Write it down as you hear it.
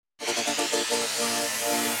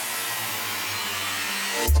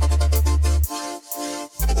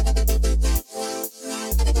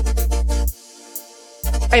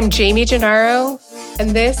I'm Jamie Gennaro,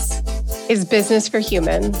 and this is Business for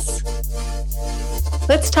Humans.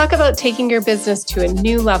 Let's talk about taking your business to a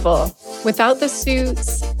new level without the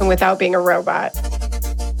suits and without being a robot.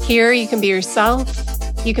 Here, you can be yourself,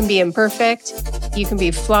 you can be imperfect, you can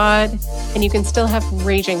be flawed, and you can still have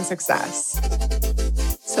raging success.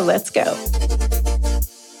 So let's go.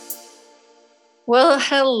 Well,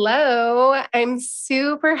 hello. I'm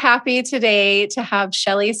super happy today to have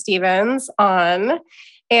Shelley Stevens on.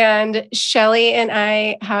 And Shelley and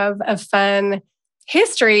I have a fun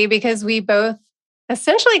history because we both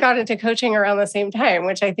essentially got into coaching around the same time,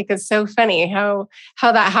 which I think is so funny how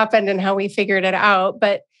that happened and how we figured it out.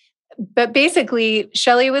 But basically,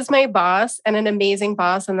 Shelley was my boss and an amazing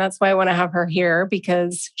boss. And that's why I want to have her here,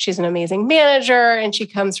 because she's an amazing manager and she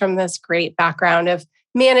comes from this great background of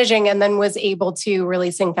managing and then was able to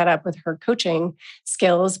really sync that up with her coaching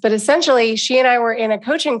skills. But essentially, she and I were in a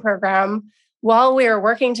coaching program while we were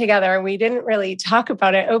working together. We didn't really talk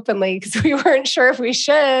about it openly because we weren't sure if we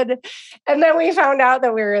should. And then we found out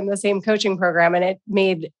that we were in the same coaching program. And it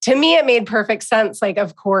made perfect sense. Like,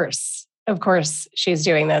 of course, she's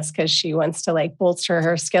doing this because she wants to bolster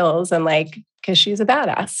her skills and because she's a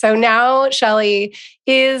badass. So now Shelley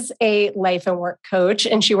is a life and work coach,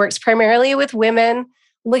 and she works primarily with women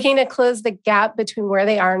looking to close the gap between where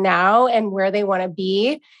they are now and where they want to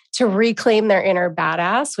be to reclaim their inner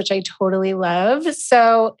badass, which I totally love.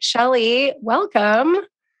 So Shelley, welcome.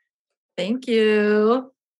 Thank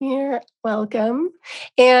you. You're welcome.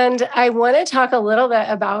 And I want to talk a little bit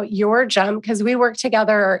about your jump because we work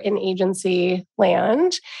together in agency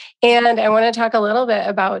land. And I want to talk a little bit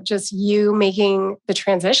about just you making the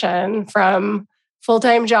transition from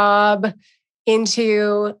full-time job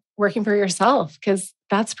into working for yourself, because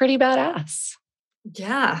that's pretty badass.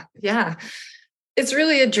 Yeah. It's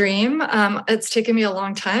really a dream. It's taken me a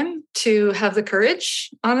long time to have the courage,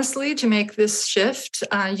 honestly, to make this shift.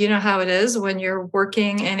 You know how it is when you're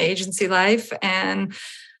working in agency life, and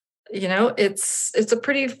it's a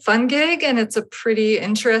pretty fun gig and it's a pretty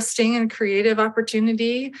interesting and creative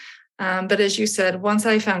opportunity. But as you said, once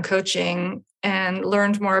I found coaching and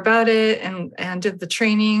learned more about it and did the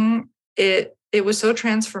training, it was so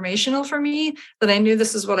transformational for me that I knew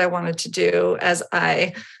this is what I wanted to do as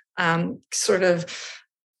I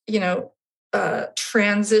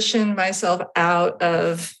transition myself out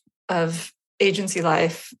of agency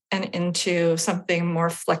life and into something more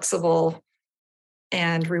flexible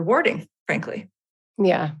and rewarding, frankly.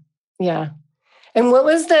 Yeah. And what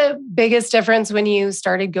was the biggest difference when you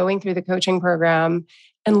started going through the coaching program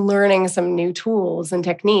and learning some new tools and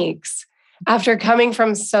techniques after coming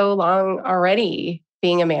from so long already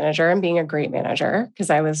being a manager and being a great manager? Because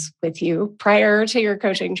I was with you prior to your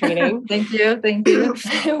coaching training. Thank you.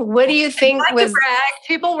 What do you think was... brag.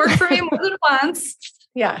 People work for me more than once.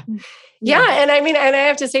 Yeah. And I mean, and I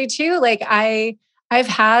have to say too, I've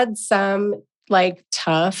had some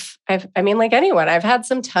tough, like anyone, I've had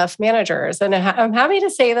some tough managers, and I'm happy to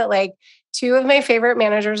say that two of my favorite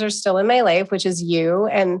managers are still in my life, which is you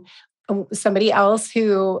and somebody else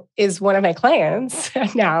who is one of my clients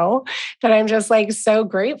now, that I'm just so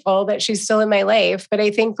grateful that she's still in my life. But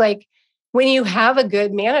I think when you have a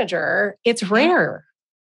good manager, it's rare.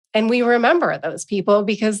 And we remember those people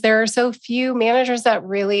because there are so few managers that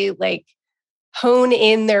really hone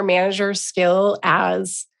in their manager skill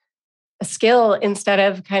as a skill instead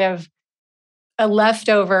of kind of a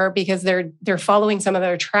leftover because they're following some of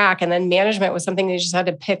their track, and then management was something they just had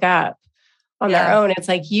to pick up on their own. It's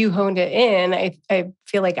you honed it in. I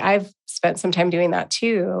feel like I've spent some time doing that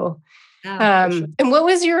too. Yeah, for sure. And what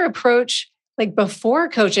was your approach before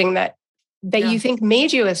coaching that you think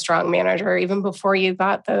made you a strong manager even before you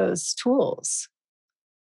got those tools?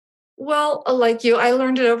 Well, like you, I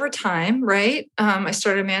learned it over time, right? I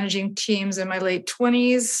started managing teams in my late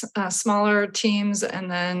 20s, smaller teams,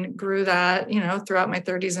 and then grew that, throughout my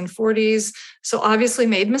 30s and 40s. So obviously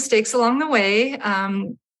made mistakes along the way,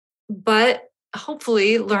 but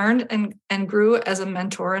hopefully learned and grew as a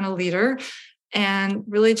mentor and a leader, and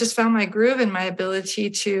really just found my groove and my ability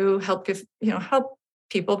to help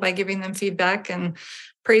people by giving them feedback and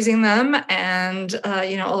praising them and,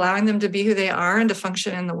 allowing them to be who they are and to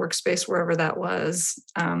function in the workspace wherever that was.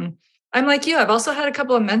 I'm like you. I've also had a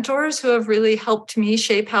couple of mentors who have really helped me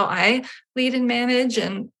shape how I lead and manage.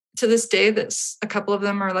 And to this day, a couple of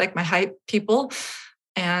them are my hype people.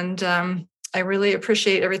 And I really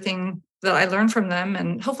appreciate everything that I learned from them.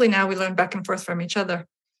 And hopefully now we learn back and forth from each other.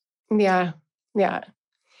 Yeah.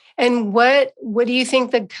 And what do you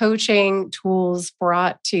think the coaching tools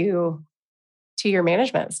brought to your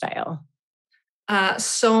management style?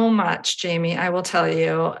 So much, Jamie, I will tell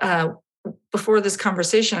you. before this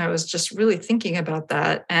conversation, I was just really thinking about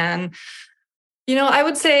that. And, I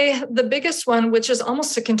would say the biggest one, which is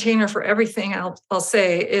almost a container for everything I'll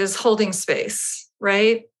say, is holding space,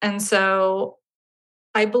 right? And so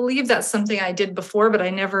I believe that's something I did before, but I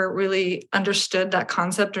never really understood that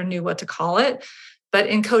concept or knew what to call it. But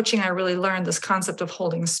in coaching, I really learned this concept of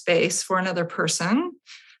holding space for another person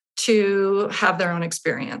to have their own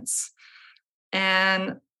experience.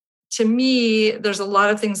 And to me, there's a lot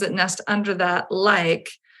of things that nest under that, like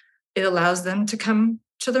it allows them to come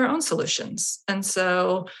to their own solutions. And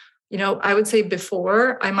so, I would say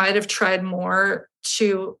before I might have tried more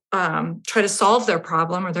to try to solve their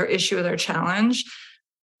problem or their issue or their challenge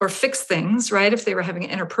or fix things, right? If they were having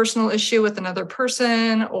an interpersonal issue with another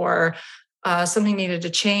person or something needed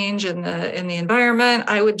to change in the environment,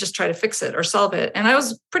 I would just try to fix it or solve it. And I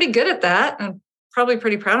was pretty good at that and probably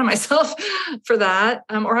pretty proud of myself for that.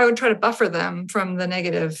 Or I would try to buffer them from the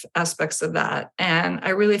negative aspects of that. And I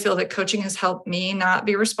really feel that coaching has helped me not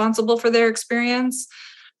be responsible for their experience,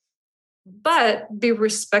 but be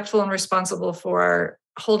respectful and responsible for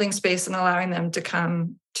holding space and allowing them to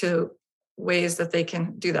come to ways that they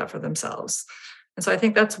can do that for themselves. And so I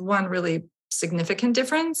think that's one really significant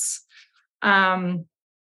difference. I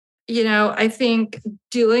think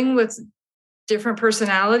dealing with different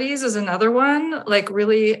personalities is another one, like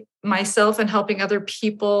really myself and helping other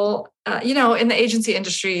people. In the agency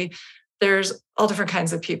industry, there's all different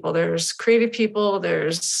kinds of people. There's creative people,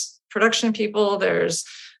 there's production people, there's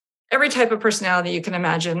every type of personality you can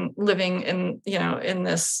imagine living in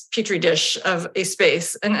this petri dish of a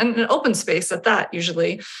space and an open space at that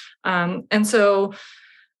usually. And so,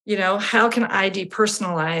 how can I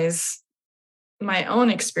depersonalize my own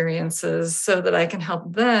experiences so that I can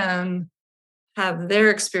help them have their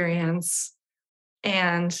experience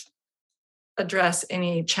and address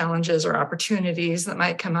any challenges or opportunities that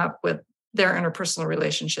might come up with their interpersonal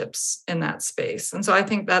relationships in that space. And so I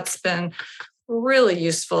think that's been really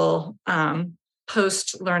useful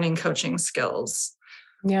post-learning coaching skills.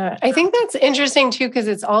 Yeah, I think that's interesting too, because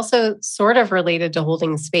it's also sort of related to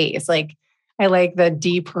holding space. Like I like the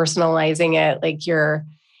depersonalizing it. Like you're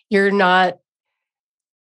not,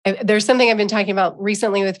 there's something I've been talking about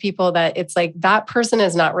recently with people that it's like that person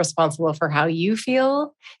is not responsible for how you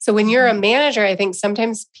feel. So when you're a manager, I think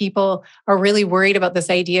sometimes people are really worried about this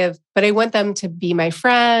idea of, but I want them to be my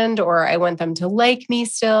friend, or I want them to like me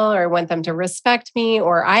still, or I want them to respect me,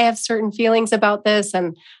 or I have certain feelings about this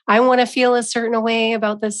and I want to feel a certain way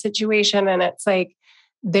about this situation. And it's like,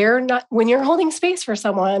 they're not, when you're holding space for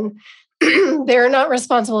someone, they're not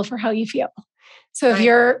responsible for how you feel. So if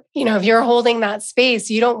you're holding that space,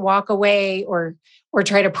 you don't walk away or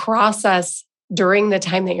try to process during the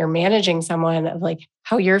time that you're managing someone of like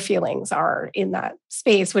how your feelings are in that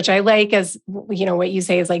space, which I like as, what you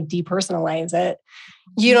say is like depersonalize it.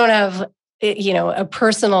 You don't have, a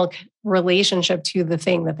personal relationship to the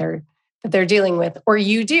thing that they're dealing with, or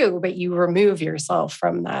you do, but you remove yourself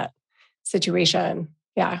from that situation.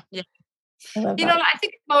 Yeah. I think I've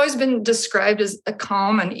always been described as a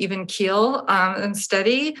calm and even keel and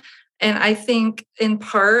steady. And I think in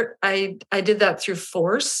part, I did that through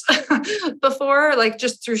force before, like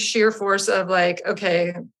just through sheer force of like,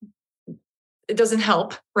 okay, it doesn't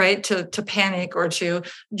help, right? To panic or to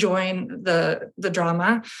join the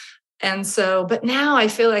drama. And so, but now I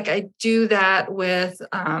feel like I do that with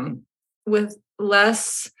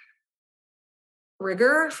less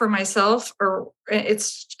rigor for myself, or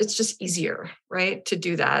it's just easier, right, to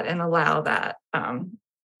do that and allow that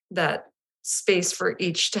that space for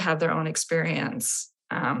each to have their own experience.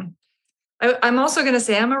 I'm also going to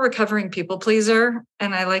say I'm a recovering people pleaser,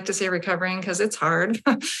 and I like to say recovering because it's hard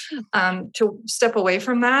to step away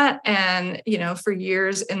from that. And for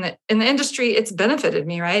years in the industry, it's benefited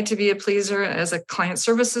me, right, to be a pleaser as a client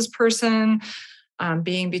services person.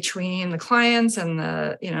 Being between the clients and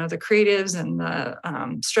the creatives and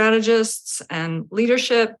the strategists and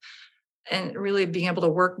leadership, and really being able to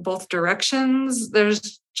work both directions.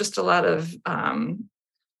 There's just a lot of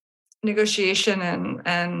negotiation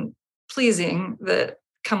and pleasing that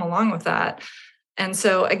come along with that. And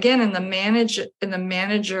so again, in the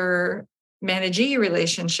manager-managee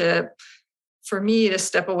relationship, for me to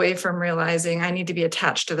step away from realizing I need to be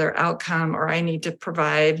attached to their outcome, or I need to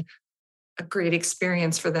provide a great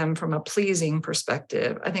experience for them from a pleasing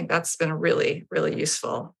perspective, I think that's been really, really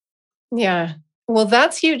useful. Yeah. Well,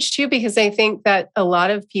 that's huge too, because I think that a lot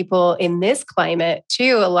of people in this climate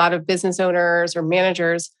too, a lot of business owners or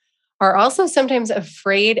managers are also sometimes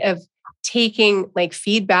afraid of taking like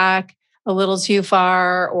feedback a little too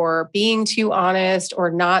far, or being too honest, or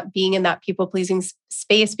not being in that people pleasing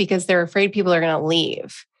space because they're afraid people are going to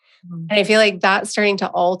leave. And I feel like that's starting to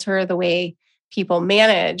alter the way people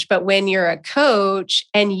manage. But when you're a coach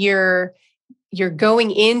and you're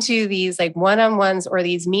going into these like one-on-ones or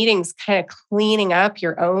these meetings kind of cleaning up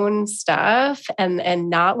your own stuff and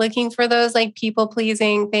not looking for those like people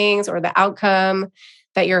pleasing things or the outcome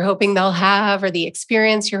that you're hoping they'll have or the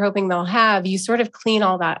experience you're hoping they'll have, you sort of clean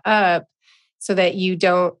all that up so that you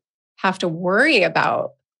don't have to worry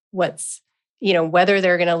about what's, whether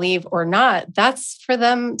they're going to leave or not. That's for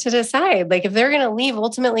them to decide. Like if they're going to leave,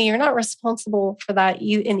 ultimately, you're not responsible for that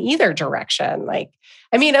in either direction. Like,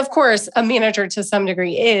 I mean, of course, a manager to some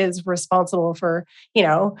degree is responsible for,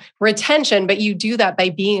 retention, but you do that by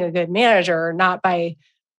being a good manager, not by,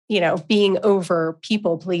 being over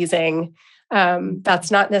people pleasing.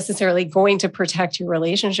 That's not necessarily going to protect your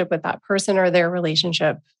relationship with that person or their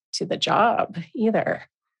relationship to the job either.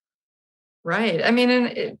 Right. I mean,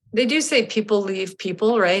 and they do say people leave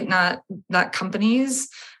people, right? Not companies.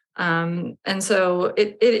 And so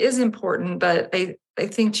it is important, but I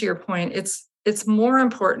think to your point, it's more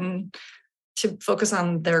important to focus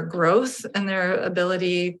on their growth and their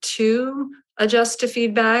ability to adjust to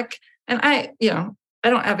feedback. And I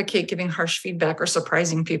don't advocate giving harsh feedback or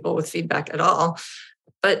surprising people with feedback at all,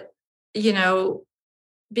 but,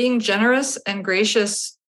 being generous and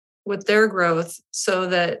gracious with their growth so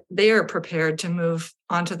that they are prepared to move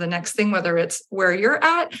on to the next thing, whether it's where you're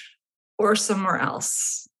at or somewhere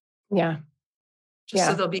else. Yeah.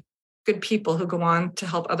 So they'll be good people who go on to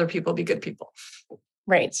help other people be good people.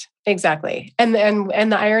 Right. Exactly. And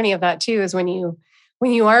the irony of that too is when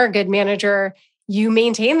you are a good manager, you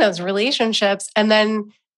maintain those relationships, and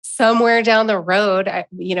then somewhere down the road,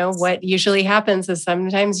 what usually happens is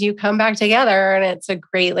sometimes you come back together and it's a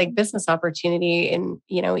great like business opportunity in,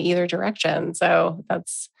 either direction. So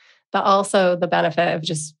that's also the benefit of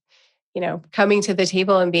just, coming to the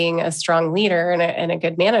table and being a strong leader and a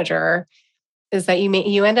good manager is that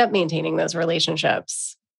you end up maintaining those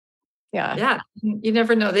relationships. Yeah. Yeah. You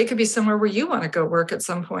never know. They could be somewhere where you want to go work at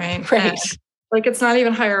some point. Right. Like it's not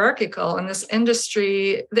even hierarchical. And this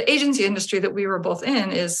industry, the agency industry that we were both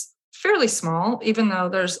in is fairly small, even though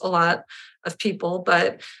there's a lot of people,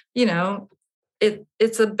 but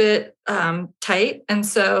it's a bit tight. And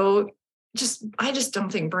so I just don't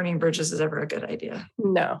think burning bridges is ever a good idea.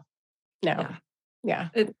 No. Yeah.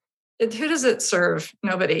 Who does it serve?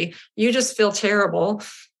 Nobody. You just feel terrible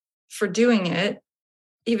for doing it,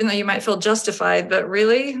 even though you might feel justified, but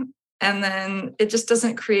really, and then it just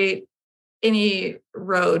doesn't create any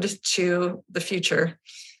road to the future.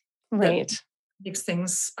 Right. Makes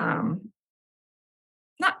things not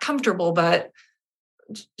comfortable, but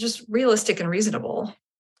just realistic and reasonable.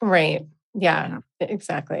 Right. Yeah.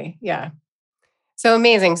 Exactly. Yeah. So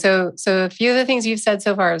amazing. So a few of the things you've said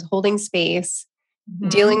so far is holding space,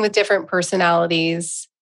 dealing with different personalities,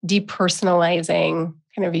 depersonalizing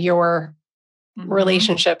kind of your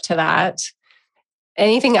relationship to that.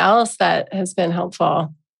 Anything else that has been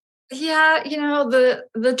helpful? Yeah,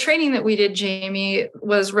 the training that we did, Jamie,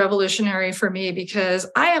 was revolutionary for me because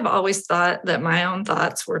I have always thought that my own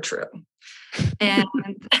thoughts were true. And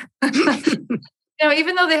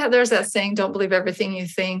even though there's that saying, don't believe everything you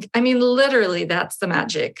think. I mean, literally, that's the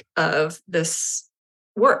magic of this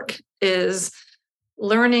work, is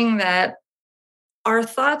learning that our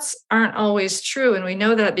thoughts aren't always true. And we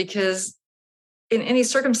know that because in any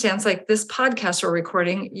circumstance like this podcast we're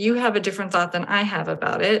recording, you have a different thought than I have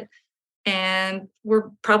about it. And we're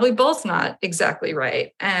probably both not exactly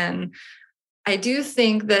right. And I do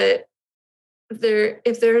think that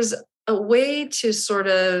if there's a way to sort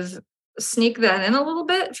of sneak that in a little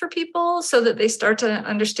bit for people so that they start to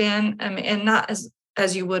understand, and not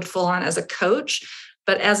as you would full on as a coach,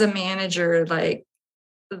 but as a manager, like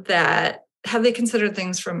that, have they considered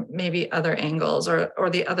things from maybe other angles or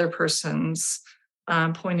the other person's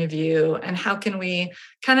point of view, and how can we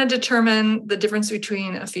kind of determine the difference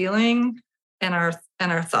between a feeling and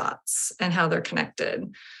our thoughts and how they're connected.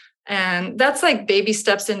 And that's like baby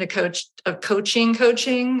steps into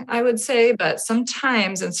coaching, I would say. But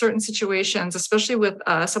sometimes in certain situations, especially with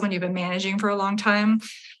someone you've been managing for a long time,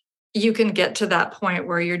 you can get to that point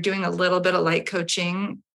where you're doing a little bit of light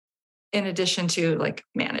coaching in addition to like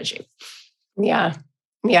managing. Yeah.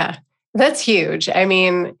 That's huge. I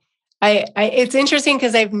mean, it's interesting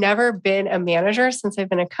because I've never been a manager since I've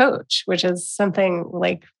been a coach, which is something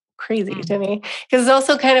like crazy to me, because it's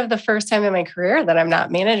also kind of the first time in my career that I'm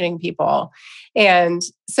not managing people. And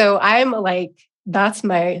so I'm like, that's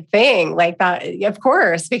my thing, like that, of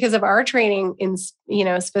course, because of our training in,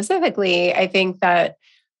 specifically, I think that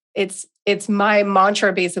it's my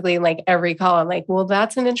mantra basically in like every call. I'm like, well,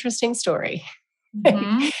 that's an interesting story.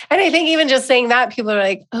 Mm-hmm. And I think even just saying that, people are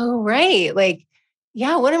like, oh, right. Like,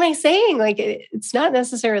 yeah, what am I saying? Like, it's not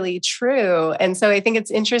necessarily true. And so I think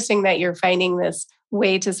it's interesting that you're finding this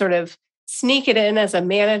way to sort of sneak it in as a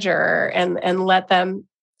manager and let them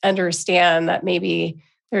understand that maybe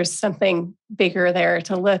there's something bigger there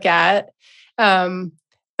to look at,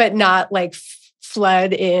 but not like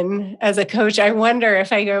flood in as a coach. I wonder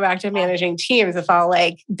if I go back to managing teams, if I'll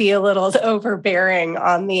like be a little overbearing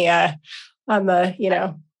on the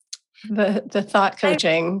the thought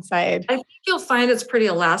coaching side. I think you'll find it's pretty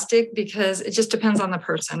elastic because it just depends on the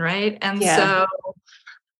person, right? And Yeah.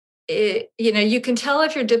 so you can tell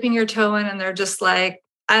if you're dipping your toe in and they're just like,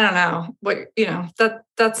 I don't know what,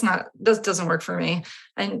 that doesn't work for me.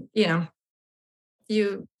 And, you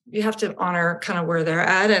have to honor kind of where they're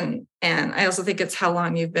at. And I also think it's how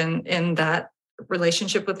long you've been in that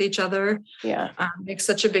relationship with each other. Yeah. Makes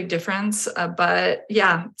such a big difference. But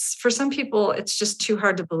yeah, for some people, it's just too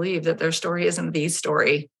hard to believe that their story isn't the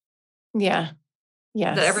story. Yeah. That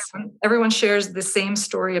Yes. everyone shares the same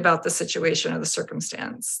story about the situation or the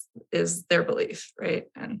circumstance is their belief, right?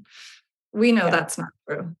 And we know that's not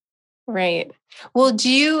true. Right. Well,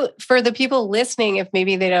 for the people listening, if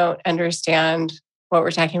maybe they don't understand what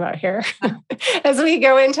we're talking about here, as we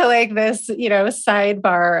go into like this,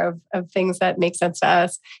 sidebar of things that make sense to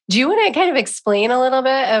us, do you want to kind of explain a little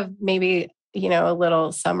bit of maybe, a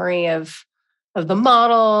little summary of the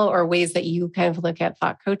model or ways that you kind of look at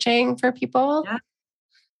thought coaching for people? Yeah.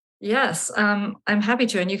 Yes, I'm happy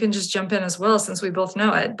to, and you can just jump in as well since we both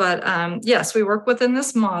know it. But yes, we work within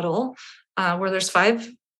this model where there's five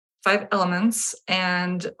elements,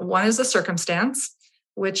 and one is a circumstance,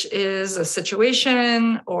 which is a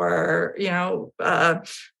situation or a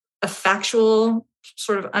factual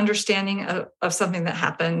sort of understanding of something that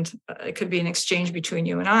happened. It could be an exchange between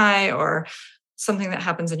you and I, or something that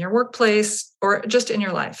happens in your workplace, or just in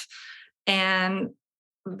your life, and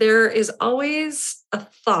there is always a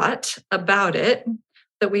thought about it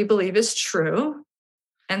that we believe is true.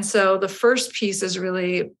 And so the first piece is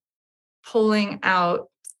really pulling out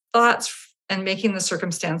thoughts and making the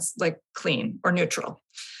circumstance like clean or neutral.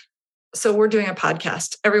 So we're doing a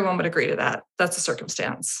podcast. Everyone would agree to that. That's a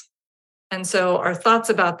circumstance. And so our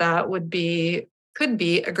thoughts about that could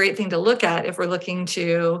be a great thing to look at if we're looking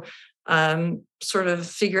to sort of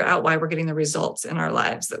figure out why we're getting the results in our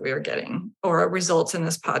lives that we are getting, or results in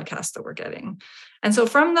this podcast that we're getting. And so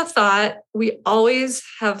from the thought, we always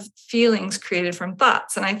have feelings created from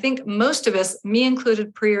thoughts. And I think most of us, me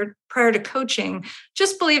included, prior to coaching,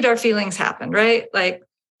 just believed our feelings happened, right? Like,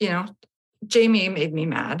 Jamie made me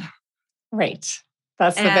mad. Right.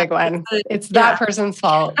 That's the big one. It's that person's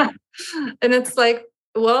fault. And it's like,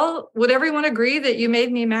 well, would everyone agree that you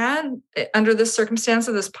made me mad under this circumstance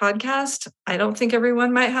of this podcast? I don't think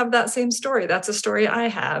everyone might have that same story. That's a story I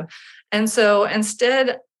have. And so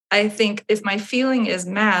instead, I think if my feeling is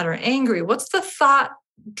mad or angry, what's the thought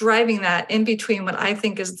driving that in between what I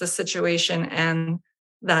think is the situation and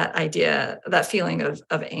that idea, that feeling of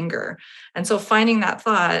anger? And so finding that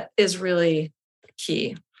thought is really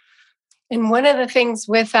key. And one of the things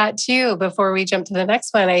with that too, before we jump to the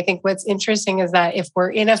next one, I think what's interesting is that if we're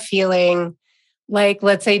in a feeling like,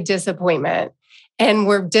 let's say, disappointment, and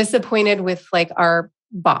we're disappointed with like our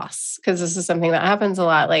boss, because this is something that happens a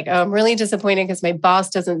lot. Like, oh, I'm really disappointed because my boss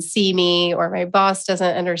doesn't see me, or my boss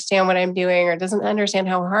doesn't understand what I'm doing, or doesn't understand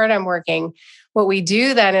how hard I'm working. What we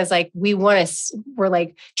do then is like, we're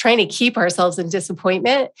like trying to keep ourselves in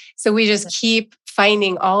disappointment. So we just keep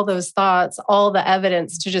finding all those thoughts, all the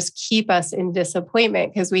evidence to just keep us in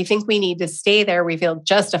disappointment because we think we need to stay there. We feel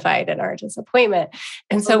justified in our disappointment.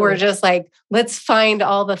 And so we're just like, let's find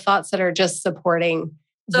all the thoughts that are just supporting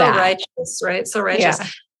that. Righteous, right? So righteous.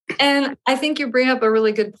 Yeah. And I think you bring up a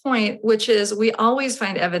really good point, which is we always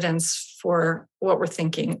find evidence for what we're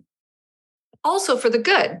thinking, also for the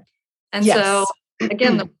good. And so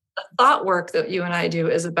again, the thought work that you and I do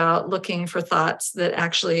is about looking for thoughts that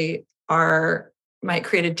actually might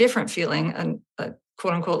create a different feeling, and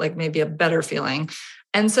quote unquote, like maybe a better feeling.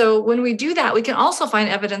 And so when we do that, we can also find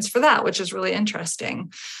evidence for that, which is really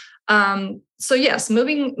interesting. So yes,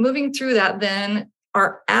 moving through that, then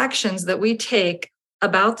our actions that we take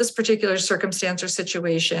about this particular circumstance or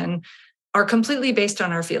situation are completely based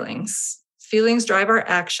on our feelings. Feelings drive our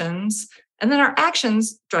actions, and then our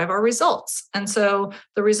actions drive our results. And so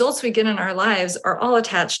the results we get in our lives are all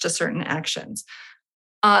attached to certain actions.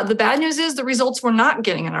 The bad news is the results we're not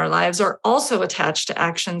getting in our lives are also attached to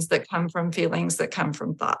actions that come from feelings, that come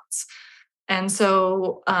from thoughts. And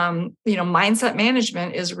so, mindset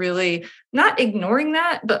management is really not ignoring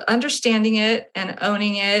that, but understanding it and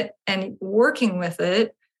owning it and working with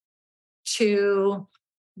it to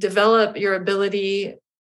develop your ability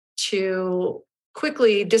to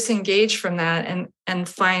quickly disengage from that and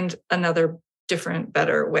find another different,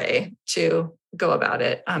 better way to go about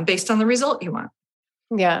it based on the result you want.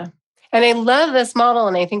 Yeah. And I love this model.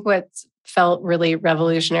 And I think what's felt really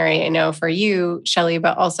revolutionary, I know for you, Shelley,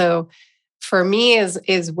 but also for me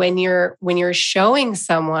is when you're showing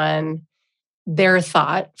someone their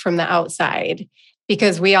thought from the outside,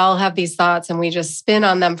 because we all have these thoughts and we just spin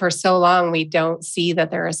on them for so long we don't see that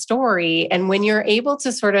they're a story. And when you're able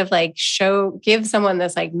to sort of like give someone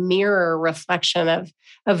this like mirror reflection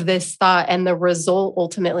of this thought and the result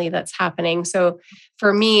ultimately that's happening. So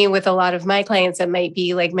for me, with a lot of my clients, it might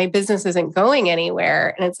be like my business isn't going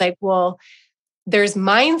anywhere, and it's like, well, there's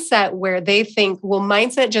mindset where they think, well,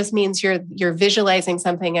 mindset just means you're visualizing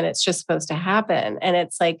something and it's just supposed to happen. And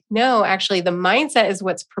it's like, no, actually the mindset is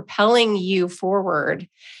what's propelling you forward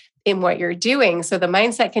in what you're doing. So the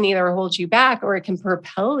mindset can either hold you back or it can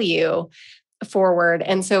propel you forward.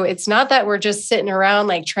 And so it's not that we're just sitting around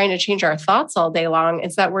like trying to change our thoughts all day long.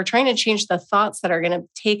 It's that we're trying to change the thoughts that are going to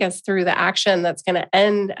take us through the action that's going to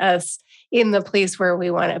end us in the place where we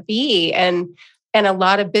want to be. And a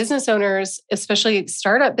lot of business owners, especially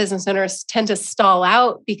startup business owners, tend to stall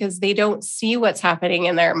out because they don't see what's happening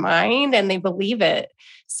in their mind and they believe it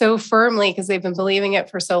so firmly because they've been believing it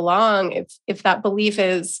for so long. If that belief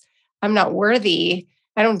is, I'm not worthy,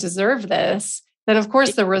 I don't deserve this, then of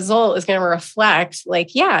course the result is going to reflect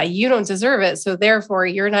like, yeah, you don't deserve it. So therefore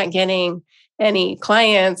you're not getting any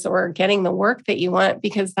clients or getting the work that you want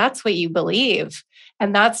because that's what you believe.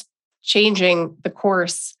 And that's changing the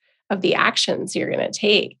course of the actions you're going to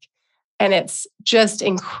take. And it's just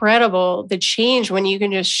incredible the change when you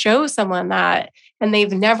can just show someone that and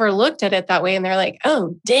they've never looked at it that way. And they're like,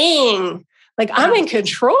 oh, dang, like I'm in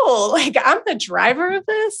control. Like I'm the driver of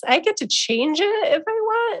this. I get to change it if I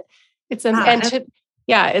want.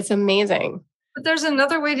 It's amazing. But there's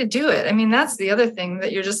another way to do it. I mean, that's the other thing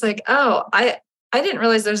that you're just like, oh, I didn't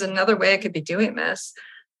realize there's another way I could be doing this.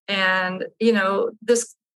 And,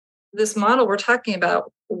 this model we're talking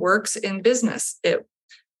about works in business. It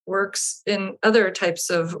works in other types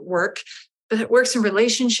of work, but it works in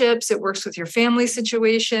relationships. It works with your family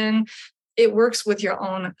situation. It works with your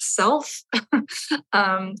own self.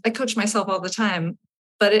 I coach myself all the time,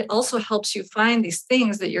 but it also helps you find these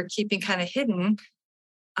things that you're keeping kind of hidden.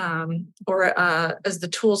 Or as the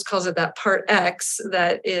tools calls it, that part X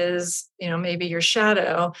that is, maybe your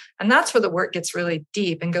shadow. And that's where the work gets really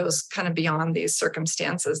deep and goes kind of beyond these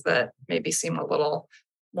circumstances that maybe seem a little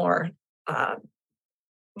more,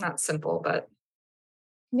 not simple, but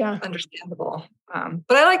understandable.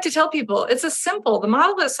 But I like to tell people the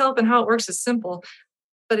model itself and how it works is simple,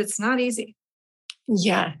 but it's not easy.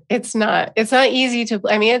 Yeah, it's not easy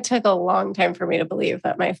it took a long time for me to believe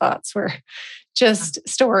that my thoughts were just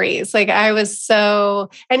stories. Like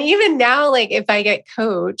and even now, like if I get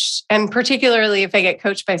coached, and particularly if I get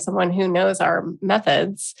coached by someone who knows our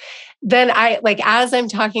methods, then as I'm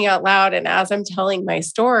talking out loud and as I'm telling my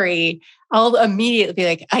story, I'll immediately be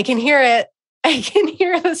like, I can hear it. I can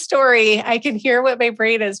hear the story. I can hear what my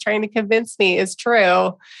brain is trying to convince me is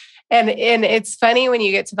true. And it's funny when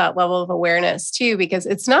you get to that level of awareness too, because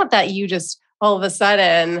it's not that you just all of a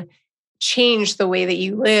sudden change the way that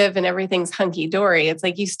you live and everything's hunky dory. It's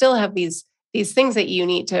like you still have these things that you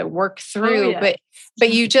need to work through,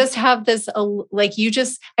 but you just have this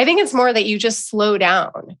I think it's more that you just slow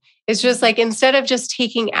down. It's just like instead of just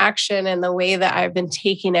taking action in the way that I've been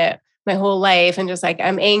taking it my whole life and just like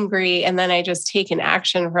I'm angry and then I just take an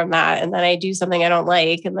action from that and then I do something I don't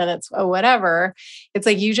like and then it's whatever. It's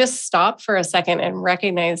like you just stop for a second and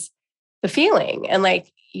recognize the feeling and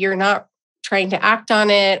like you're not trying to act on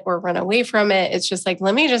it or run away from it. It's just like,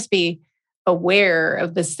 let me just be aware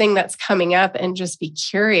of this thing that's coming up and just be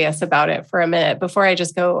curious about it for a minute before I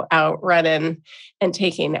just go out running and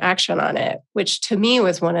taking action on it, which to me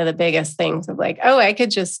was one of the biggest things of like, oh, I could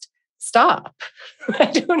just stop. I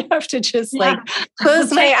don't have to just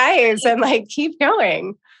close my eyes and like keep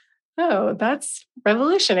going. Oh, that's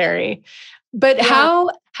revolutionary. But how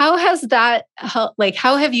has that helped? Like,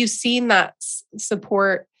 how have you seen that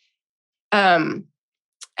support? How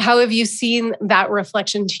have you seen that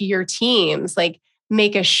reflection to your teams? Like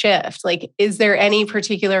make a shift? Like, is there any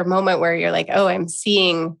particular moment where you're like, oh, I'm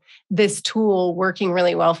seeing this tool working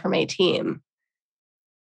really well for my team?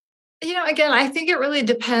 Again, I think it really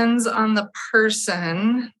depends on the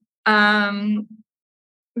person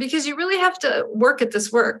because you really have to work at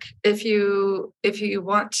this work if you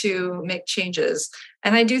want to make changes.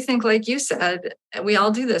 And I do think, like you said, we all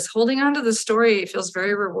do this. Holding on to the story feels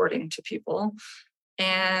very rewarding to people.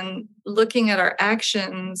 And looking at our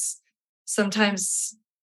actions sometimes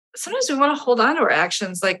we want to hold on to our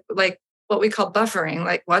actions, like what we call buffering,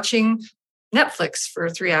 like watching Netflix for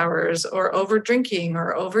 3 hours, or over drinking,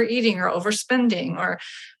 or overeating, or overspending, or,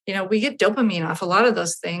 we get dopamine off a lot of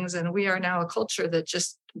those things. And we are now a culture that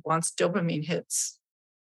just wants dopamine hits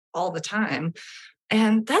all the time.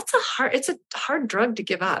 And it's a hard drug to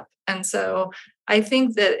give up. And so I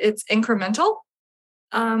think that it's incremental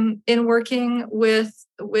in working with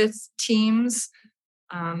teams.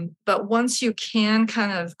 But once you can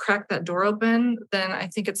kind of crack that door open, then I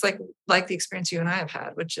think it's like the experience you and I have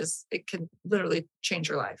had, which is it can literally change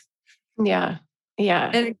your life. Yeah.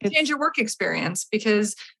 Yeah. And it can change your work experience,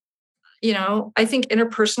 because, I think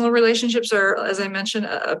interpersonal relationships are, as I mentioned,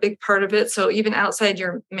 a big part of it. So even outside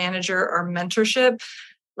your manager or mentorship,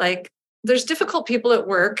 like there's difficult people at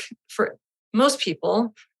work for most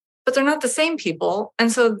people, but they're not the same people.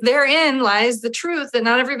 And so therein lies the truth that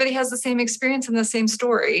not everybody has the same experience and the same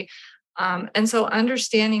story. And so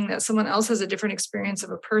understanding that someone else has a different experience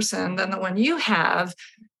of a person than the one you have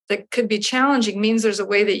that could be challenging means there's a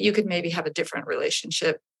way that you could maybe have a different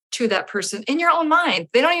relationship to that person in your own mind.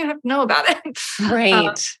 They don't even have to know about it.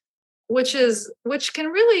 Right. Which can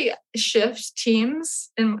really shift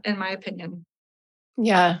teams, in my opinion.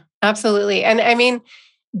 Yeah, absolutely. And I mean,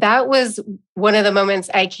 that was one of the moments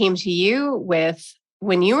I came to you with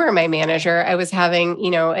when you were my manager. I was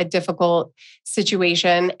having, a difficult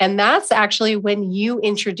situation. And that's actually when you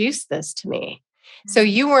introduced this to me. So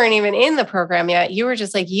you weren't even in the program yet. You were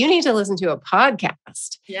just like, you need to listen to a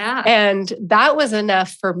podcast. Yeah. And that was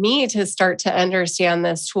enough for me to start to understand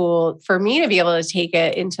this tool, for me to be able to take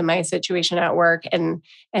it into my situation at work and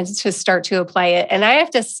to start to apply it. And I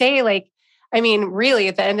have to say, really,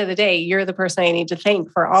 at the end of the day, you're the person I need to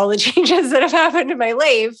thank for all the changes that have happened in my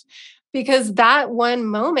life, because that one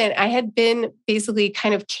moment I had been basically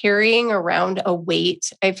kind of carrying around a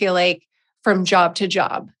weight, I feel like, from job to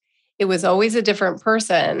job. It was always a different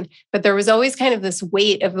person, but there was always kind of this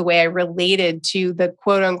weight of the way I related to the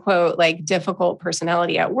quote unquote, like difficult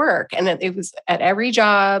personality at work. And it was at every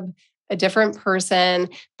job, a different person,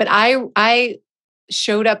 but I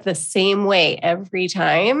showed up the same way every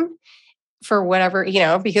time for whatever,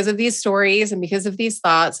 because of these stories and because of these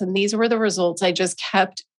thoughts. And these were the results I just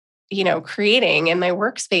kept, creating in my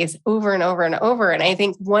workspace over and over and over. And I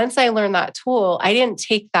think once I learned that tool, I didn't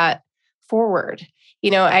take that forward.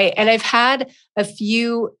 I've had a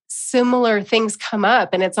few similar things come up,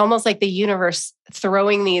 and it's almost like the universe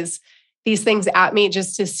throwing these things at me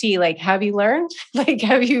just to see, like, have you learned? Like,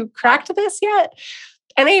 have you cracked this yet?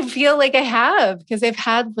 And I feel like I have, because I've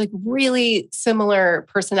had like really similar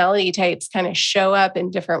personality types kind of show up in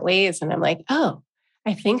different ways. And I'm like, oh,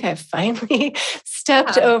 I think I've finally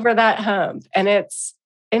stepped over that hump. And it's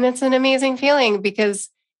an amazing feeling, because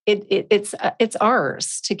it's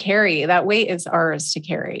ours to carry. That weight is ours to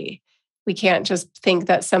carry. We can't just think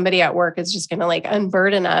that somebody at work is just going to like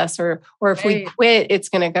unburden us, or if we quit, it's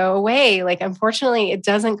going to go away. Like, unfortunately, it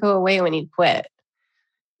doesn't go away when you quit.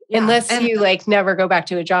 Yeah. Unless you like never go back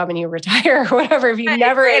to a job and you retire or whatever. If you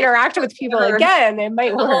never interact with people again, it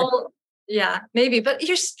might work. Yeah, maybe. But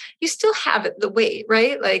you still have it, the weight,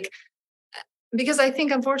 right? Like, because I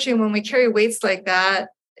think, unfortunately, when we carry weights like that,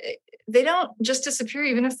 they don't just disappear,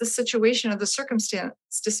 even if the situation or the circumstance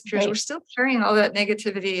disappears. Right. We're still carrying all that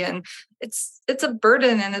negativity, and it's a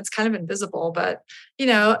burden, and it's kind of invisible. But,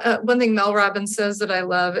 one thing Mel Robbins says that I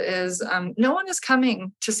love is no one is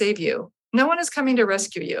coming to save you. No one is coming to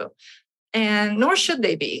rescue you, and nor should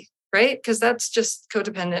they be, right? Because that's just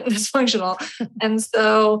codependent and dysfunctional. And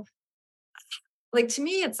so, like, to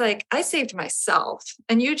me, it's like I saved myself.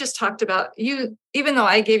 And you just talked about you, even though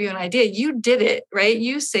I gave you an idea, you did it, right?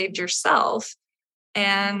 You saved yourself.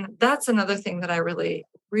 And that's another thing that I really,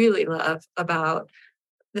 really love about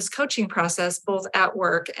this coaching process, both at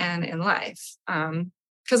work and in life.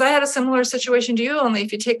 Because I had a similar situation to you, only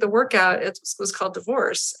if you take the work out, it was called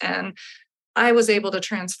divorce. And I was able to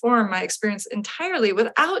transform my experience entirely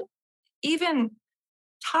without even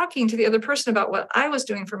talking to the other person about what I was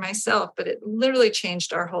doing for myself. But it literally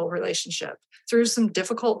changed our whole relationship through some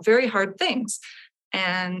difficult, very hard things.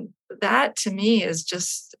 And that, to me, is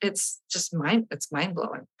it's mind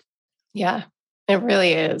blowing. Yeah, it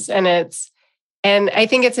really is. And I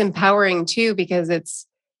think it's empowering too, because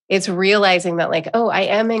it's realizing that, like, oh, I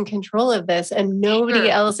am in control of this, and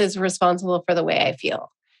nobody else is responsible for the way I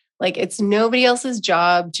feel. Like, it's nobody else's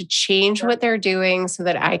job to change what they're doing so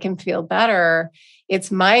that I can feel better. it's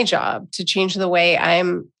my job to change the way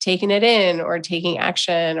I'm taking it in or taking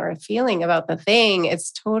action or feeling about the thing.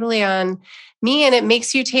 It's totally on me. And it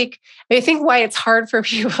makes you I think why it's hard for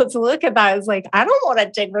people to look at that is like, I don't want to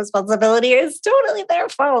take responsibility. It's totally their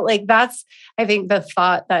fault. Like that's, I think the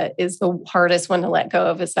thought that is the hardest one to let go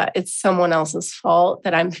of is that it's someone else's fault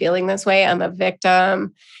that I'm feeling this way. I'm a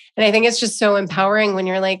victim. And I think it's just so empowering when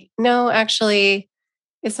you're like, no, actually,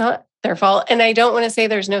 it's not their fault. And I don't want to say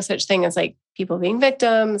there's no such thing as like people being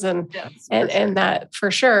victims and that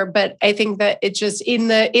for sure. But I think that it's just in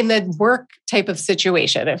the work type of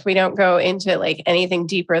situation, if we don't go into like anything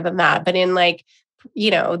deeper than that, but in like,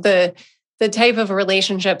 the type of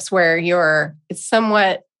relationships where it's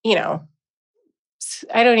somewhat,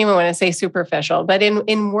 I don't even want to say superficial, but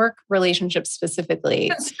in work relationships specifically,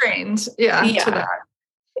 constrained, to that.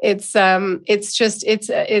 It's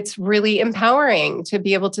really empowering to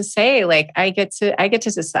be able to say like, I get to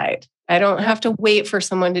decide. I don't have to wait for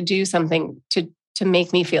someone to do something to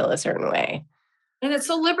make me feel a certain way. And it's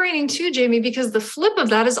so liberating too, Jamie, because the flip of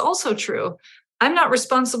that is also true. I'm not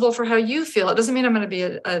responsible for how you feel. It doesn't mean I'm going to be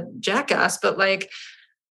a jackass, but like,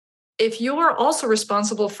 if you're also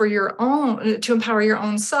responsible for to empower your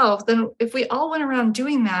own self, then if we all went around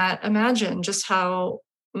doing that, imagine just how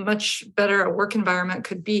much better a work environment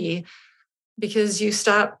could be, because you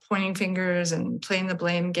stop pointing fingers and playing the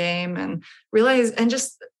blame game and realize, and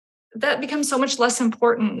just that becomes so much less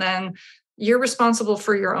important than you're responsible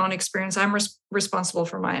for your own experience. I'm responsible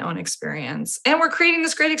for my own experience. And we're creating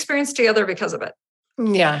this great experience together because of it.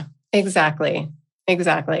 Yeah, exactly.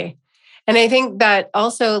 Exactly. And I think that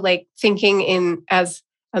also like thinking as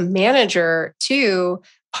a manager too,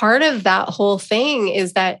 part of that whole thing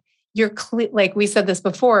is that like we said this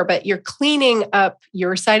before, but you're cleaning up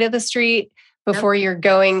your side of the street before you're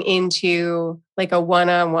going into like a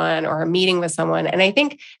one-on-one or a meeting with someone. And I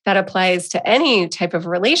think that applies to any type of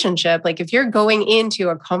relationship. Like if you're going into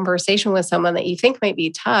a conversation with someone that you think might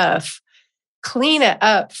be tough, clean it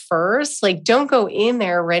up first. Like don't go in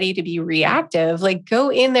there ready to be reactive. Like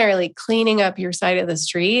go in there like cleaning up your side of the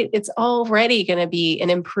street. It's already going to be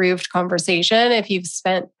an improved conversation if you've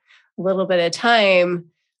spent a little bit of time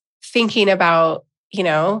thinking about,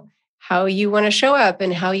 how you want to show up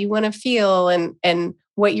and how you want to feel and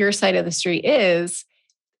what your side of the street is.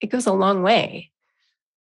 It goes a long way.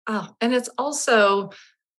 Oh, and it's also,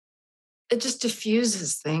 it just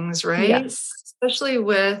diffuses things, right? Yes. Especially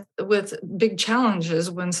with big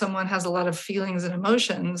challenges when someone has a lot of feelings and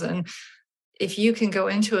emotions. And if you can go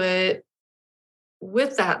into it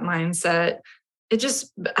with that mindset,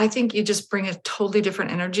 I think you just bring a totally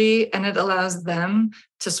different energy, and it allows them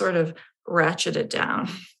to sort of ratchet it down.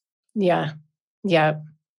 Yeah. Yeah.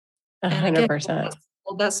 100%.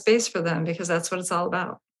 Hold that space for them, because that's what it's all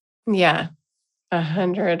about. Yeah.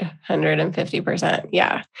 150%.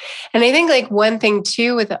 Yeah. And I think like one thing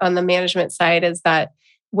too on the management side is that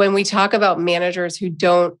when we talk about managers who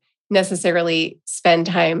don't necessarily spend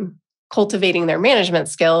time cultivating their management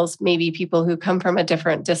skills, maybe people who come from a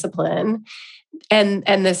different discipline,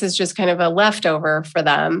 and this is just kind of a leftover for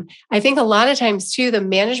them. I think a lot of times too, the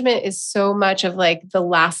management is so much of like the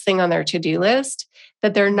last thing on their to-do list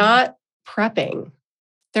that they're not prepping.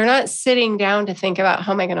 They're not sitting down to think about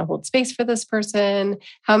how am I going to hold space for this person?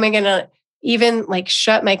 How am I going to even like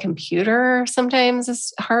shut my computer? Sometimes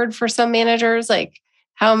it's hard for some managers. Like,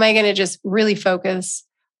 how am I going to just really focus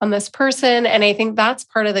on this person? And I think that's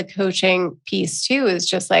part of the coaching piece too, is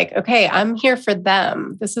just like, okay, I'm here for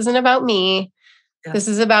them. This isn't about me. Yeah. This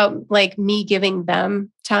is about like me giving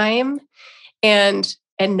them time and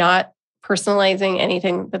not personalizing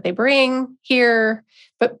anything that they bring here,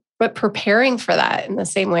 but preparing for that in the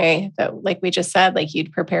same way that, like we just said, like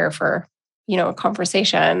you'd prepare for, a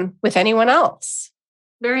conversation with anyone else.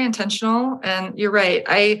 Very intentional. And you're right.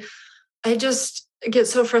 I just get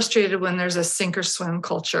so frustrated when there's a sink or swim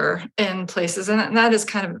culture in places. And that is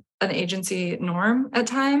kind of an agency norm at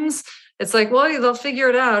times. It's like, well, they'll figure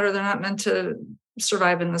it out, or they're not meant to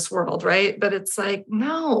survive in this world, right? But it's like,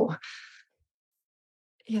 no,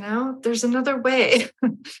 there's another way.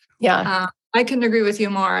 Yeah. I couldn't agree with you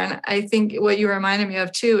more. And I think what you reminded me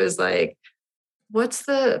of too is like, what's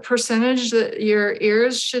the percentage that your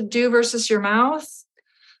ears should do versus your mouth?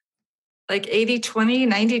 Like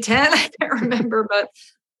 80-20, 90-10? I can't remember, but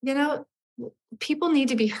people need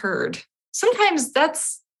to be heard. Sometimes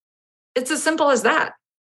it's as simple as that,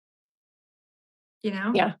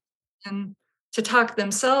 Yeah. And to talk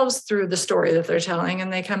themselves through the story that they're telling,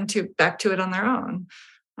 and they come back to it on their own.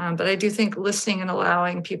 But I do think listening and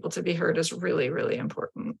allowing people to be heard is really, really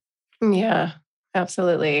important. Yeah,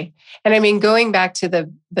 absolutely. And I mean, going back to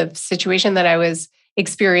the situation that I was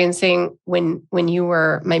experiencing when you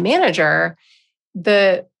were my manager,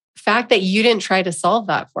 the fact that you didn't try to solve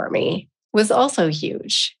that for me was also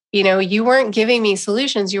huge. You weren't giving me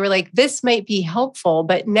solutions. You were like, this might be helpful,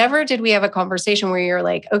 but never did we have a conversation where you're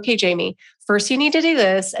like, okay, Jamie, first you need to do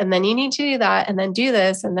this, and then you need to do that, and then do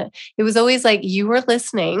this. And then it was always like you were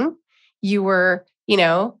listening. You were,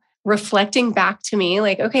 reflecting back to me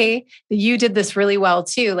like, okay, you did this really well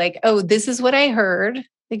too. Like, oh, this is what I heard.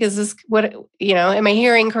 Because this, what, am I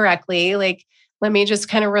hearing correctly? Like, let me just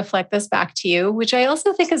kind of reflect this back to you, which I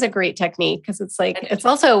also think is a great technique because it's like, it's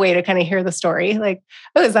also a way to kind of hear the story. Like,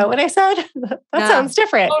 oh, is that what I said? That sounds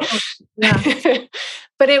different. Yeah.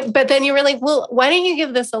 But then you were like, well, why don't you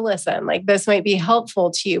give this a listen? Like, this might be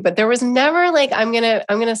helpful to you. But there was never like, I'm going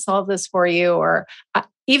to solve this for you, or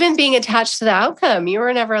even being attached to the outcome. You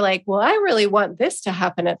were never like, well, I really want this to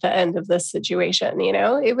happen at the end of this situation.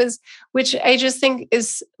 It was, which I just think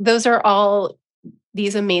those are all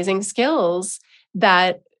these amazing skills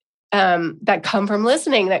that come from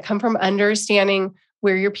listening, that come from understanding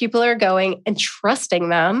where your people are going and trusting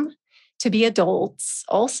them to be adults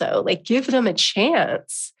also. Like, give them a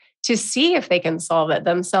chance to see if they can solve it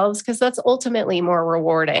themselves, because that's ultimately more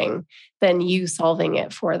rewarding than you solving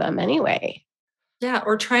it for them anyway. Yeah,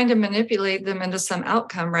 or trying to manipulate them into some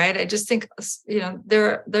outcome, right? I just think,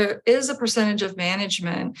 there is a percentage of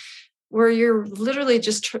management where you're literally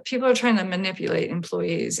just people are trying to manipulate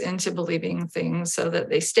employees into believing things so that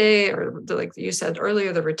they stay, or like you said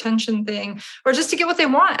earlier, the retention thing, or just to get what they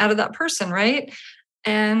want out of that person, right?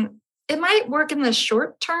 And it might work in the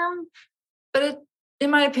short term, but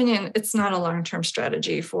in my opinion, it's not a long-term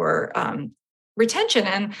strategy for retention.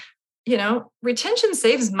 And retention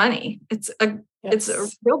saves money. It's a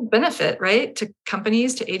real benefit, right? To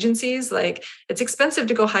companies, to agencies. Like, it's expensive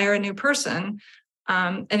to go hire a new person.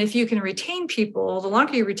 And if you can retain people, the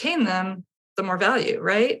longer you retain them, the more value,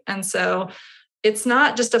 right? And so it's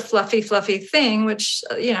not just a fluffy thing, which,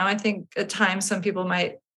 I think at times some people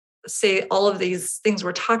might say all of these things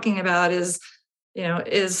we're talking about is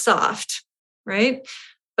soft, right?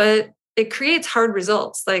 But it creates hard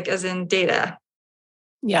results, like as in data.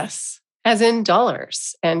 Yes. As in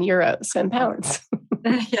dollars and euros and pounds.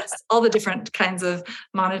 Yes. All the different kinds of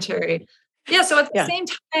monetary. Yeah. So at the same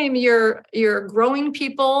time, you're growing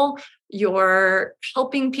people, you're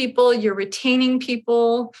helping people, you're retaining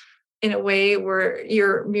people in a way where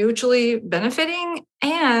you're mutually benefiting,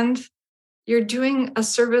 and you're doing a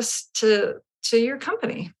service to your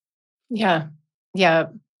company. Yeah. Yeah.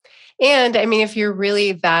 And I mean, if you're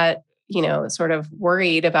really that, sort of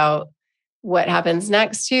worried about what happens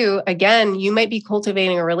next too, again, you might be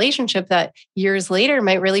cultivating a relationship that years later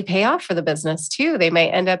might really pay off for the business too. They might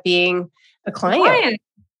end up being a client.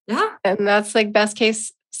 Yeah. And that's like best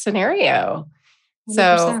case scenario. 100%.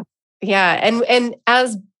 So yeah. And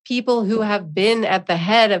as people who have been at the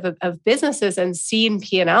head of businesses and seen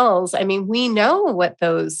P&Ls, I mean, we know what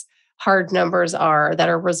those hard numbers are that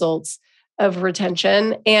are results of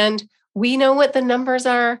retention. And we know what the numbers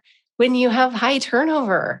are when you have high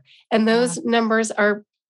turnover. And those numbers are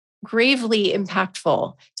gravely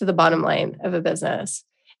impactful to the bottom line of a business.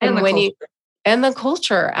 And the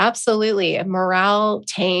culture, absolutely. And morale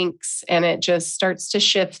tanks, and it just starts to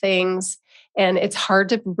shift things. And it's hard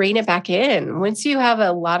to rein it back in. Once you have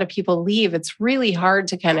a lot of people leave, it's really hard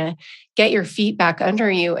to kind of get your feet back under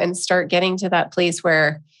you and start getting to that place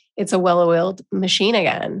where it's a well-oiled machine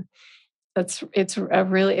again. It's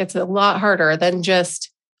a lot harder than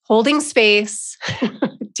just holding space,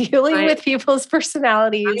 dealing with people's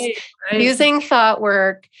personalities, using thought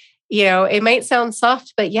work. It might sound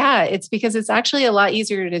soft, but yeah, it's because it's actually a lot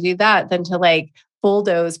easier to do that than to like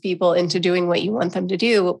bulldoze people into doing what you want them to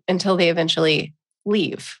do until they eventually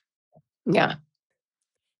leave. Yeah.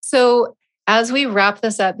 So as we wrap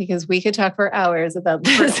this up, because we could talk for hours about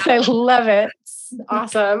this, I love it. It's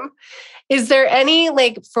awesome. Is there any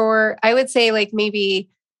I would say maybe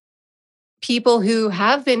people who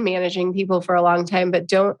have been managing people for a long time, but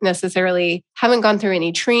haven't gone through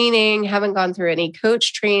any training, haven't gone through any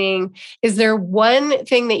coach training. Is there one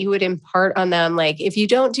thing that you would impart on them? Like, if you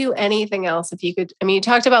don't do anything else, you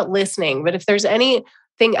talked about listening, but if there's anything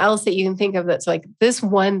else that you can think of that's like this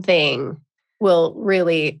one thing will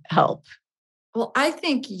really help. Well, I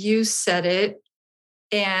think you said it,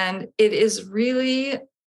 and it is really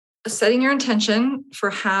setting your intention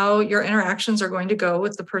for how your interactions are going to go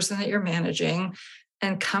with the person that you're managing,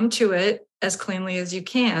 and come to it as cleanly as you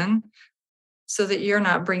can so that you're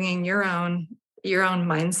not bringing your own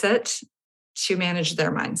mindset to manage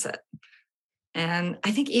their mindset. And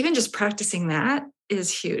I think even just practicing that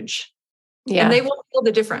is huge. Yeah. And they will feel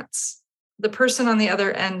the difference. the person on the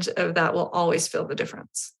other end of that will always feel the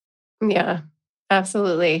difference. Yeah,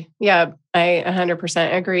 absolutely. Yeah, I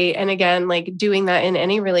 100% agree. And again, like doing that in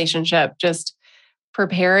any relationship, just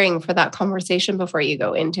preparing for that conversation before you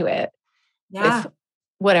go into it Yeah. with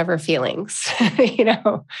whatever feelings, you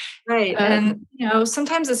know. Right. And,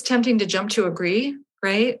 sometimes it's tempting to jump to agree,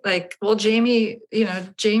 right? Like, well, Jamie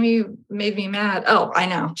made me mad. Oh, I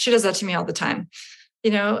know. She does that to me all the time.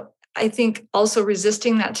 I think also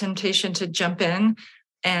resisting that temptation to jump in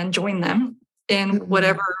and join them in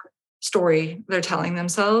whatever story they're telling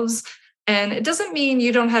themselves. And it doesn't mean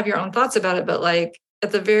you don't have your own thoughts about it, but like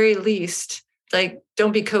at the very least, like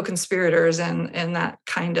don't be co-conspirators and that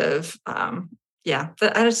kind of, I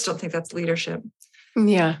just don't think that's leadership.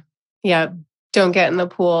 Yeah. Yeah. Don't get in the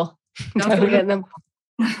pool. Don't get in the pool.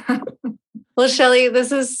 Well, Shelley,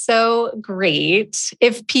 this is so great.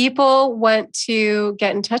 If people want to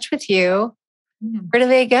get in touch with you, where do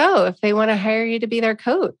they go if they want to hire you to be their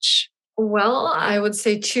coach? Well, I would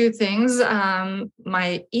say two things.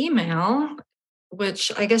 My email,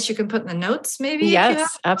 which I guess you can put in the notes maybe.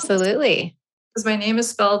 Yes, absolutely. Because my name is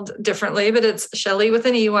spelled differently, but it's Shelley with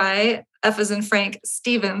an EY, F as in Frank,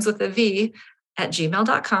 Stevens with a V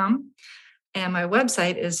 @gmail.com. And my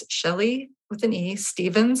website is Shelley with an E,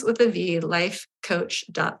 Stevens with a V,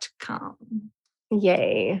 lifecoach.com.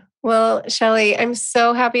 Yay. Well, Shelley, I'm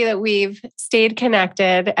so happy that we've stayed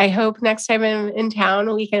connected. I hope next time I'm in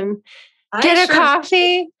town, we can get a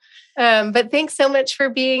coffee. But thanks so much for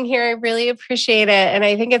being here. I really appreciate it. And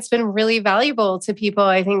I think it's been really valuable to people.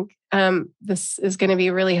 I think this is going to be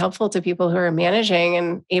really helpful to people who are managing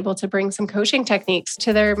and able to bring some coaching techniques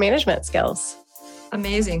to their management skills.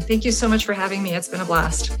 Amazing. Thank you so much for having me. It's been a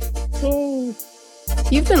blast. Yay.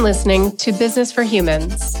 You've been listening to Business for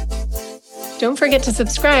Humans. Don't forget to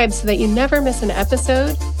subscribe so that you never miss an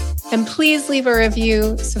episode. And please leave a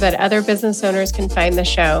review so that other business owners can find the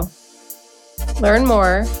show. Learn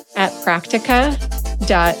more at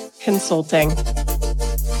practica.consulting.